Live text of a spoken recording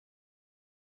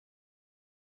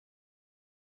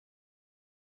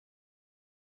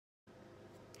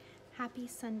Happy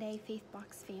Sunday,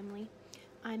 Faithbox family.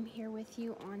 I'm here with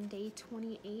you on day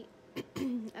 28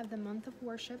 of the month of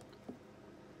worship.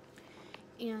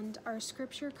 And our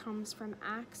scripture comes from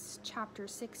Acts chapter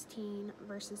 16,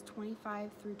 verses 25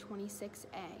 through 26a.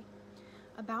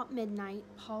 About midnight,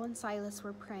 Paul and Silas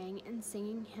were praying and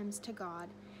singing hymns to God,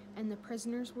 and the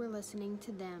prisoners were listening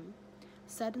to them.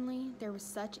 Suddenly, there was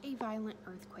such a violent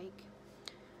earthquake.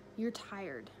 You're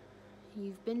tired.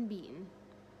 You've been beaten.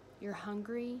 You're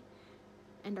hungry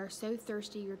and are so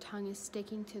thirsty your tongue is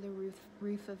sticking to the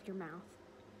roof of your mouth.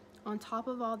 On top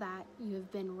of all that, you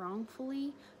have been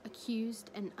wrongfully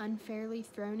accused and unfairly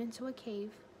thrown into a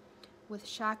cave with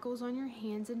shackles on your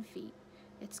hands and feet.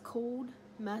 It's cold,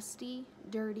 musty,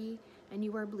 dirty, and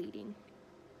you are bleeding,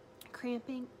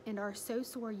 cramping, and are so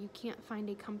sore you can't find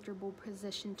a comfortable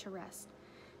position to rest.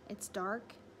 It's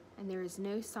dark, and there is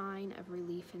no sign of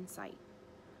relief in sight.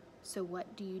 So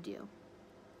what do?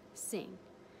 Sing.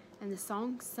 And the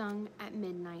song sung at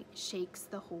midnight shakes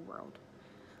the whole world.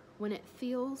 When it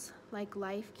feels like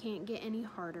life can't get any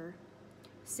harder,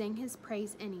 sing his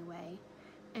praise anyway,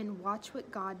 and watch what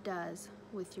God does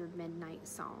with your midnight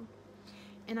song.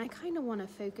 And I kind of want to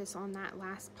focus on that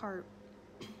last part.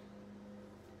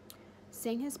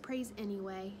 Sing his praise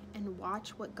anyway, and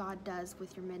watch what God does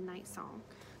with your midnight song.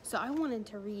 So I wanted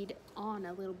to read on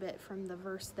a little bit from the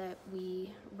verse that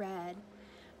we read,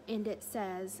 and it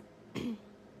says,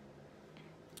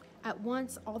 At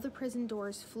once all the prison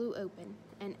doors flew open,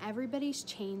 and everybody's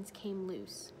chains came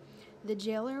loose. The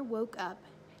jailer woke up,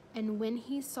 and when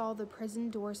he saw the prison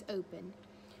doors open,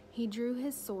 he drew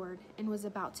his sword and was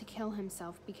about to kill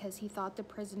himself because he thought the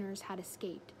prisoners had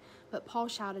escaped. But Paul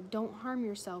shouted, "Don't harm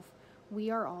yourself,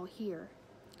 we are all here."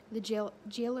 The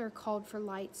jailer called for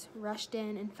lights, rushed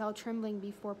in, and fell trembling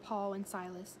before Paul and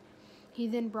Silas. He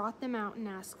then brought them out and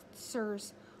asked,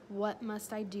 "Sirs, what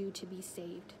must I do to be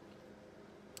saved?"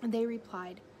 They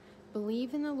replied,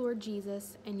 "Believe in the Lord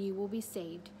Jesus, and you will be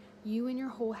saved, you and your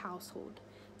whole household."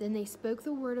 Then they spoke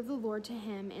the word of the Lord to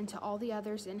him and to all the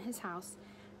others in his house.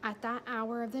 At that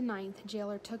hour of the ninth, the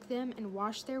jailer took them and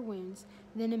washed their wounds.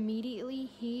 Then immediately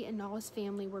he and all his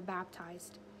family were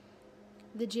baptized.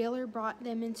 The jailer brought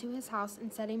them into his house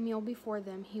and set a meal before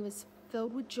them. He was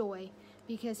filled with joy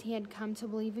because he had come to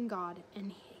believe in God,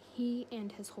 and he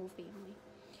and his whole family.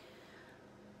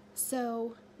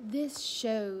 So this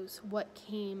shows what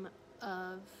came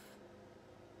of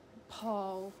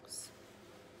Paul's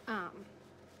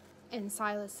and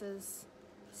Silas's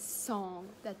song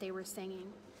that they were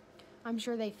singing. I'm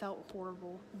sure they felt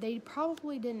horrible. They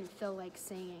probably didn't feel like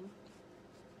singing,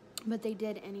 but they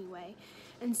did anyway.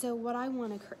 And so what I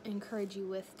want to encourage you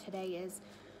with today is,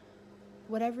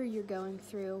 whatever you're going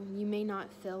through, you may not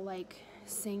feel like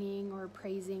singing or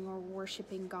praising or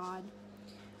worshiping God,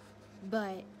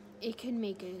 but it can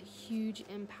make a huge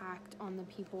impact on the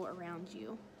people around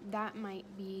you. That might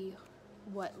be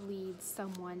what leads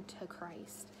someone to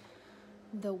Christ,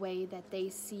 the way that they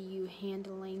see you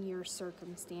handling your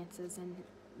circumstances and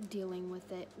dealing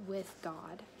with it with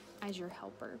God as your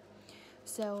helper.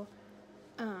 So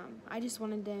I just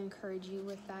wanted to encourage you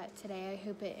with that today. I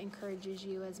hope it encourages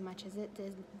you as much as it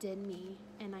did me,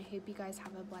 and I hope you guys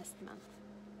have a blessed month.